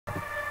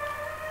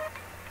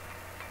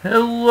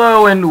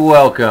Hello and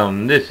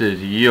welcome. This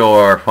is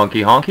your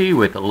Funky Honky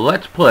with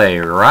Let's Play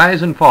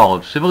Rise and Fall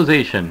of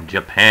Civilization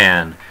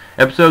Japan,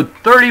 episode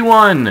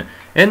 31.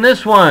 In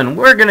this one,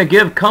 we're going to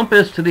give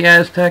Compass to the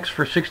Aztecs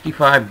for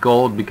 65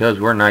 gold because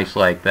we're nice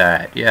like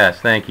that.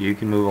 Yes, thank you. You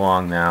can move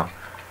along now.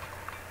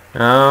 Do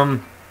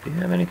you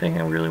have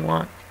anything I really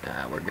want?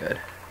 Nah, we're good.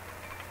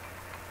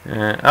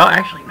 Oh,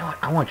 actually, no,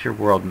 I want your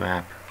world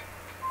map.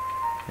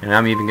 And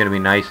I'm even going to be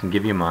nice and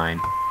give you mine.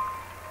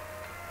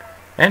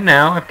 And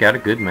now I've got a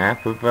good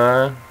map of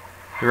the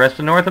rest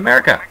of North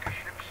America.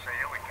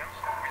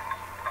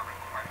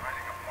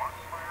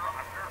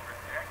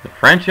 The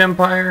French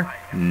Empire?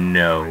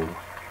 No.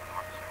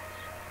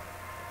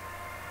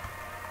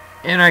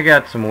 And I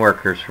got some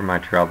workers for my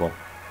trouble.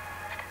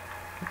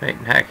 Hey,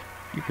 heck,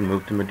 you can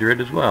move to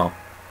Madrid as well.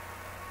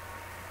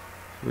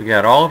 We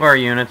got all of our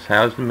units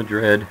housed in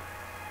Madrid.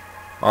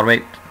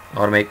 Automate,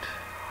 automate,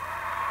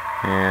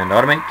 and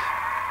automate.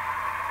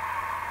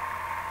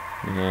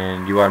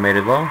 And you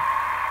automated well.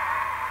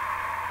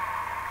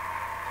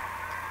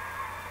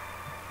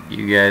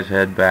 You guys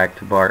head back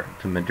to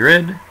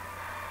Madrid.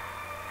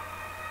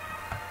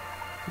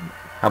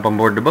 Hop on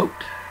board the boat.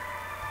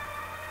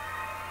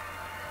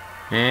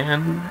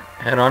 And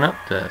head on up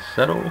to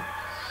settle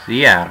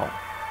Seattle.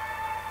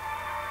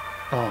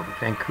 Oh,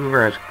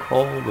 Vancouver has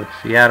coal, but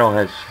Seattle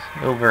has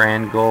silver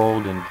and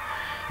gold. And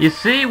you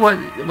see what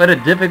a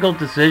difficult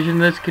decision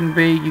this can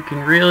be? You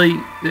can really...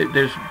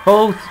 There's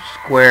both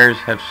squares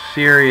have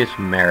serious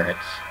merits.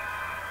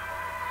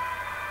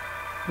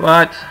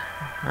 But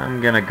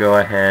I'm going to go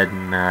ahead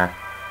and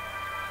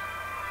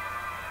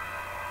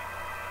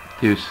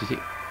do...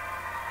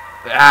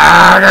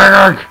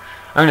 I'm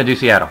going to do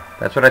Seattle.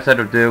 That's what I said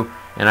to do.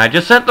 And I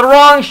just sent the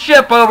wrong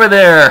ship over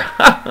there.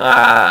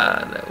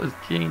 That was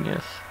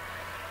genius.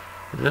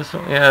 Yes,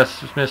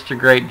 Mr.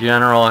 Great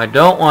General, I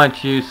don't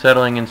want you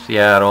settling in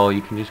Seattle.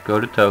 You can just go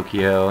to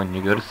Tokyo and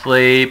you go to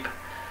sleep.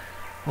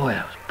 Boy,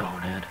 that was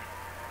bonehead.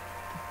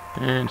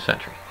 And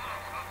sentry.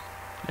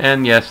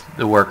 And yes,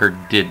 the worker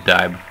did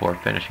die before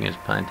finishing his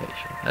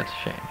plantation. That's a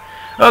shame.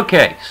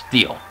 Okay,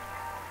 steel.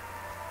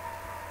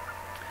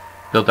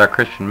 Built our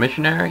Christian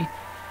missionary.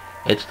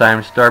 It's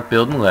time to start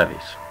building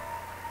levees.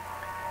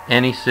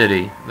 Any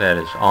city that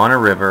is on a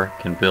river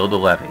can build a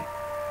levee.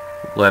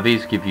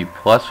 Levees give you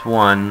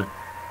 +1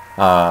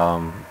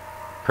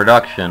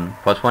 production,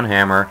 +1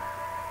 hammer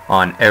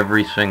on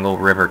every single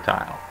river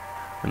tile.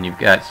 When you've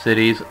got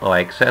cities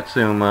like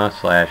Satsuma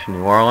 /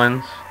 New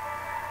Orleans,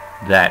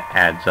 that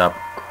adds up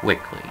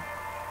quickly.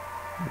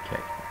 Okay,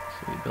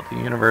 so we built a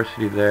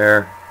university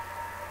there.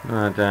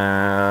 Just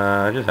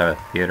have a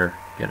theater,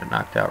 get it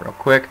knocked out real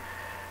quick.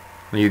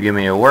 You give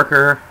me a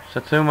worker,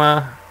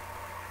 Satsuma.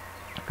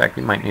 In fact,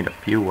 we might need a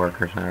few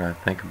workers now that I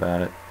think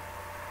about it.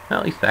 Well,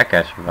 at least that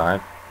guy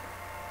survived.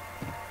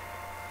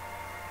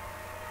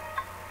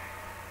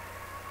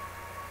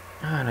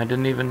 And I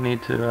didn't even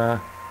need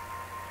to,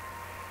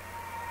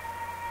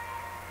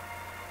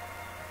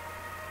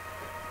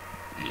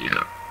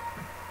 Yeah.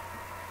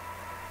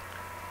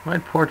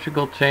 Why'd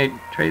Portugal change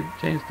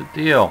the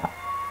deal?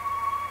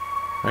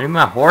 I need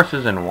my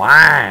horses and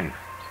wine.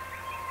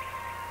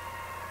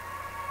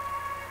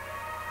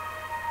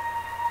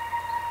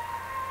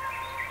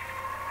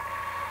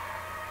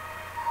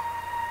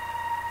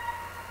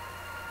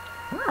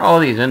 Where are all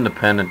these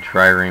independent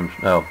triremes?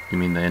 Oh, you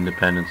mean the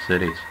independent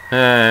cities?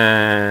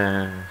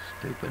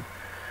 Stupid.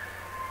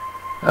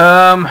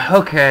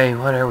 Okay,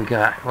 what do we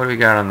got? What do we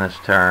got on this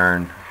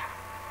turn?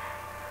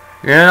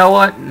 You know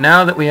what?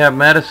 Now that we have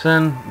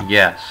medicine,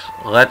 yes,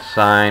 let's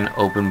sign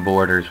open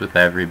borders with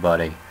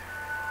everybody.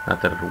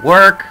 Not that it would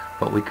work,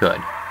 but we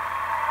could.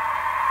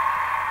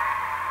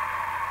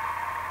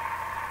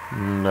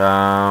 And,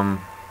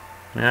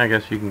 yeah, I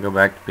guess you can go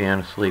back to being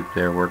asleep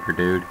there, worker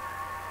dude.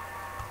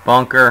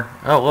 Bunker.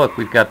 Oh, look,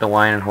 we've got the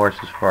wine and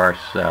horses for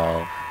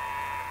ourselves.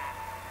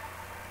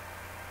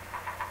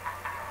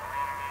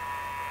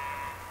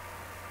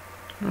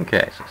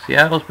 Okay, so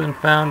Seattle's been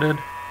founded.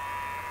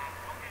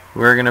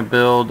 We're going to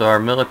build our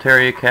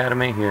military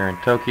academy here in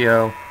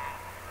Tokyo.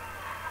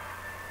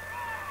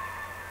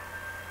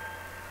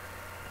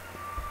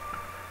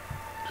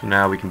 So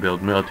now we can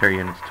build military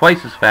units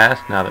twice as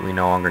fast now that we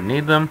no longer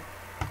need them.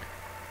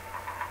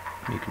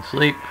 You can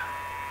sleep.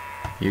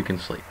 You can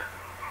sleep.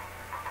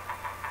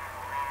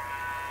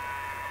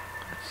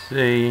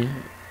 See,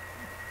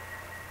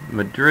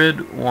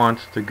 Madrid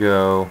wants to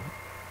go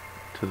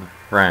to the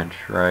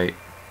French, right?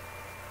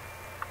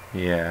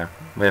 Yeah.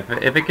 If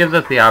it gives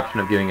us the option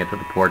of giving it to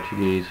the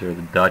Portuguese or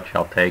the Dutch,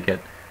 I'll take it.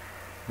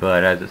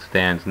 But as it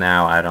stands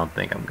now, I don't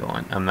think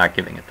I'm not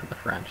giving it to the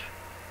French.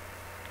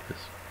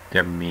 Because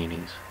they're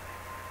meanies.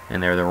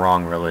 And they're the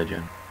wrong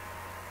religion.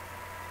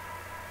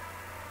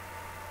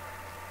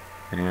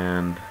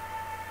 And,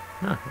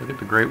 look at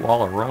the Great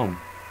Wall of Rome.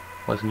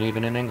 Wasn't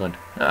even in England.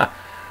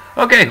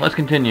 Okay, let's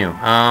continue.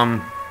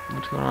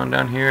 What's going on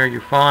down here?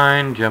 You're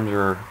fine. Gems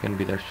are going to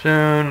be there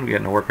soon. We're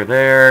getting a worker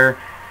there.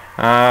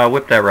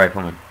 Whip that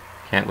rifleman.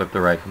 Can't whip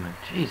the rifleman.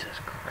 Jesus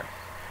Christ.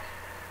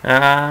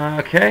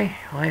 Okay,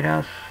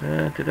 lighthouse,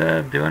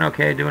 doing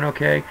okay, doing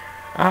okay.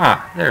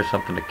 Ah, there's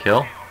something to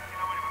kill.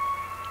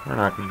 We're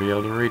not going to be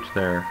able to reach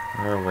there,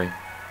 are we?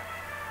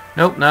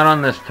 Nope, not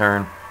on this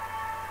turn.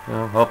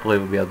 So hopefully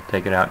we'll be able to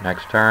take it out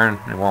next turn.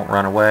 It won't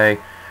run away.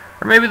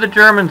 Or maybe the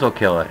Germans will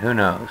kill it. Who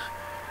knows?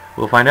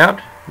 We'll find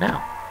out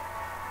now.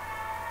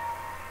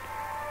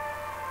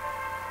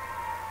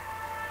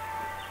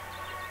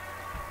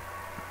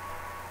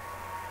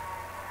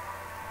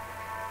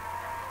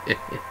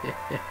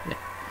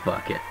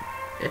 Fuck it.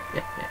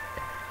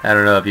 I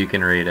don't know if you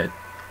can read it.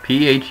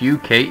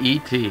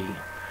 P-H-U-K-E-T.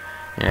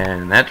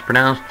 And that's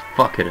pronounced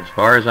fuck it as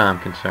far as I'm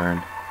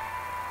concerned.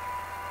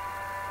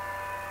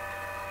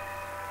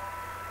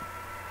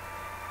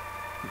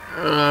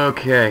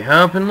 Okay,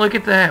 up and look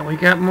at that. We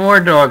got more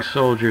dog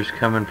soldiers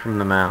coming from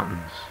the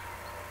mountains.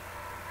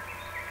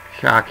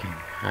 Shocking,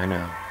 I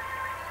know.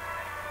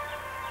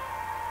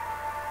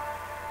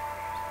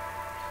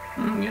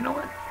 You know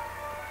what?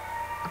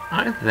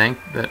 I think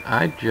that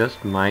I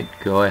just might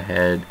go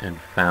ahead and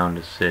found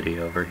a city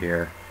over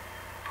here.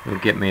 It'll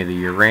get me the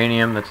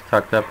uranium that's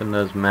tucked up in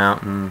those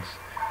mountains.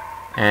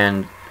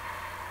 And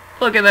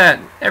look at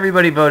that.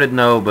 Everybody voted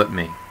no but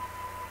me.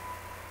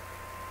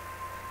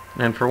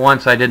 And for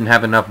once I didn't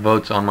have enough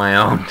votes on my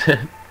own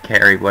to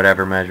carry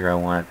whatever measure I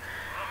wanted.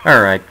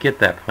 Alright, get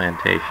that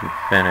plantation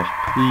finished,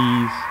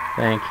 please.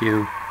 Thank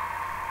you.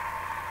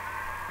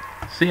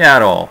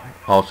 Seattle,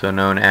 also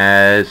known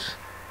as...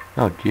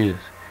 oh, Jesus.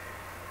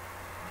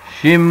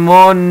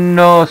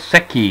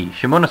 Shimonoseki.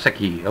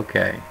 Shimonoseki,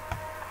 okay.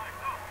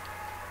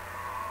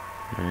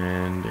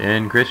 And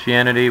in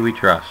Christianity we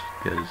trust,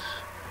 because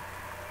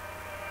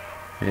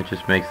it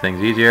just makes things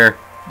easier.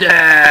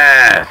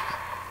 Death!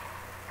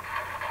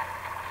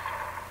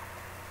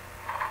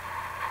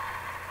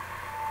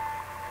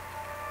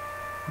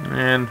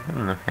 And, I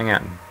don't know, hang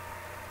out in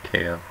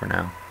KO for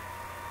now.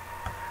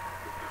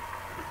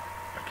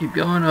 Keep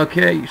going,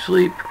 okay, you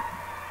sleep.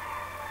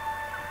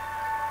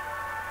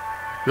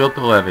 Built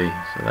the levee,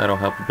 so that'll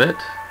help a bit.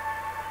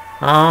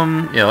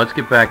 Yeah, let's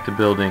get back to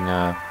building,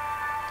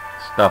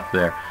 stuff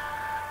there.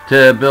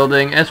 To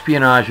building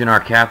espionage in our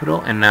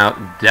capital, and now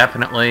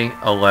definitely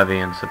a levee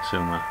in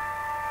Satsuma.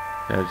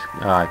 Oh,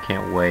 I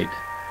can't wait.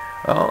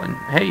 Oh, and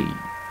hey.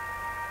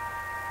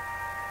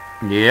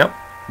 Yep.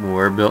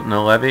 We're building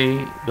a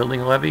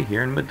levee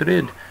here in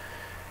Madrid.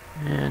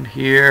 And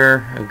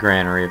here, a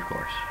granary, of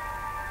course.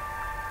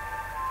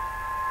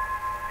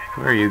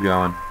 Where are you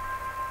going?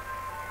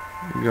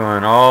 You're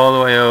going all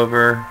the way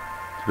over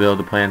to build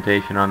a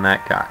plantation on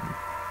that cotton.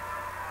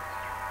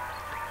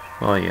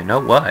 Well, you know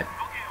what?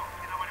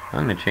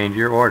 I'm going to change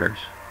your orders.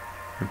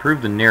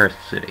 Improve the nearest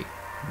city.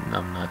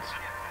 I'm nuts.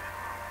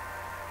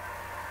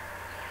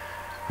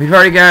 We've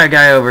already got a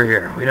guy over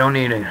here. We don't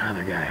need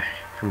another guy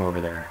from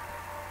over there.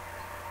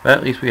 But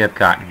at least we have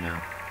cotton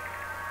now.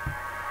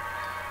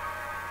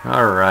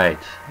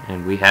 Alright,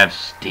 and we have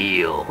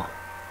steel.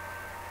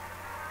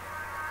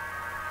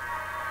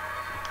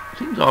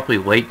 Seems awfully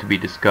late to be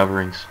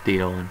discovering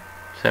steel in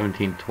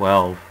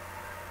 1712.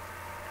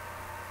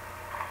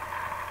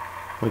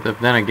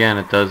 But then again,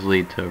 it does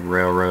lead to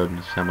railroad and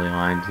assembly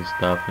lines and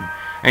stuff. And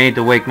I need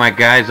to wake my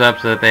guys up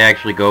so that they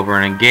actually go over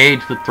and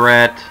engage the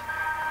threat.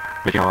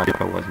 But you know,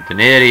 if I wasn't an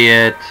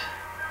idiot...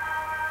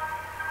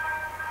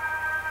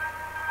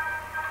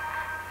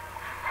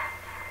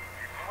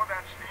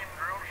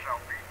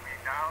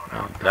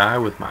 I'll die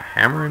with my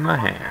hammer in my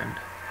hand.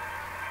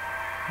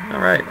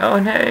 Alright. Oh,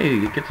 and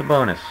hey, it gets a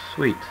bonus.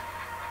 Sweet.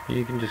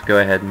 You can just go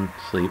ahead and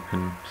sleep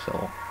and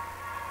soul.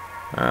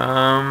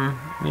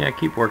 Yeah,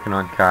 keep working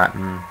on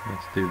cotton.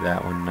 Let's do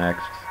that one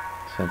next,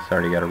 since it's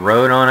already got a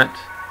road on it.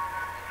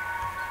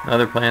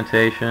 Another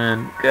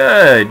plantation.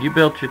 Good! You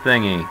built your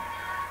thingy.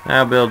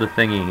 Now build a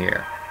thingy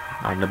here,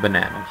 on the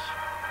bananas.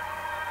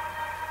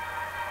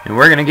 And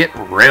we're gonna get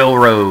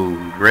railroad.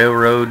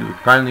 Railroad, we'll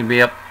finally be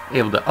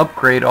able to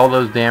upgrade all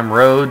those damn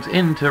roads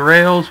into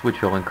rails,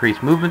 which will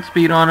increase movement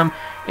speed on them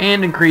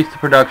and increase the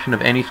production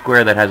of any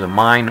square that has a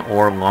mine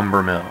or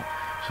lumber mill.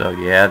 So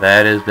yeah,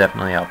 that is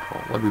definitely helpful.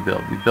 What did we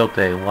build? We built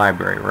a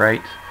library,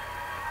 right?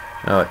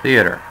 Oh, a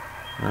theater.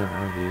 Oh,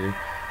 that was easy.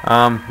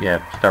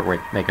 Yeah, start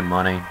making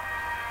money.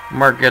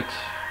 Market,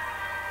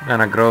 then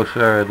a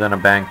grocer, then a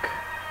bank.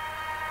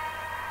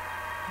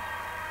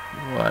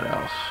 What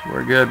else?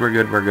 We're good, we're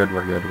good, we're good,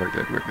 we're good, we're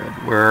good, we're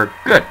good. We're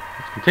good.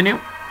 Let's continue.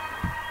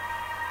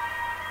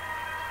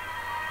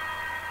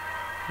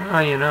 Oh,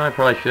 you know, I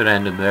probably should have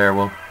ended there.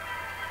 Well,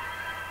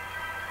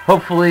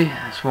 hopefully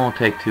this won't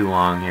take too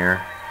long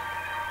here.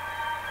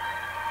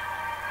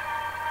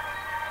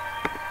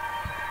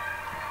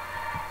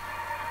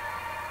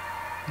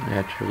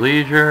 At your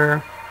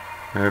leisure,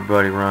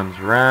 everybody runs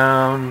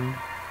around,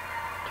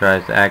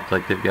 tries to act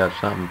like they've got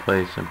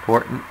someplace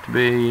important to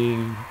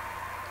be.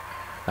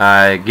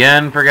 I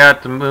again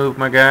forgot to move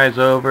my guys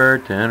over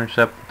to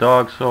intercept the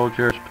dog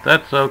soldiers, but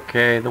that's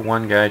okay. The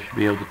one guy should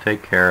be able to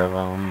take care of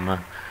them.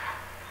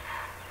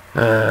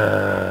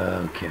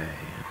 Okay.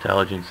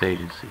 Intelligence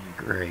agency.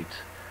 Great.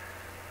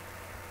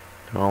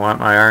 Do I want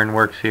my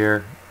ironworks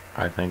here?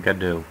 I think I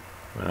do.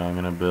 But I'm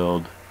going to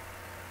build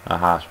a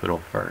hospital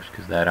first,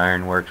 because that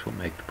ironworks will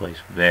make the place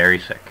very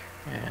sick.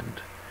 And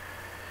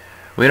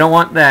we don't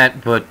want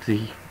that, but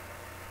the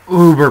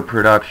uber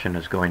production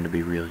is going to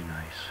be really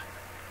nice.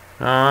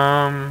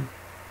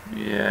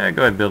 Yeah,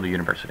 go ahead and build a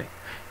university.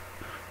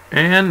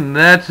 And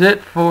that's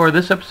it for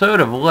this episode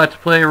of Let's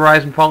Play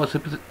Rise and Fall of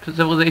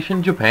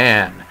Civilization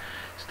Japan.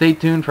 Stay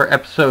tuned for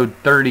episode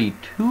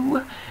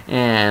 32,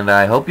 and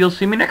I hope you'll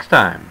see me next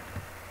time.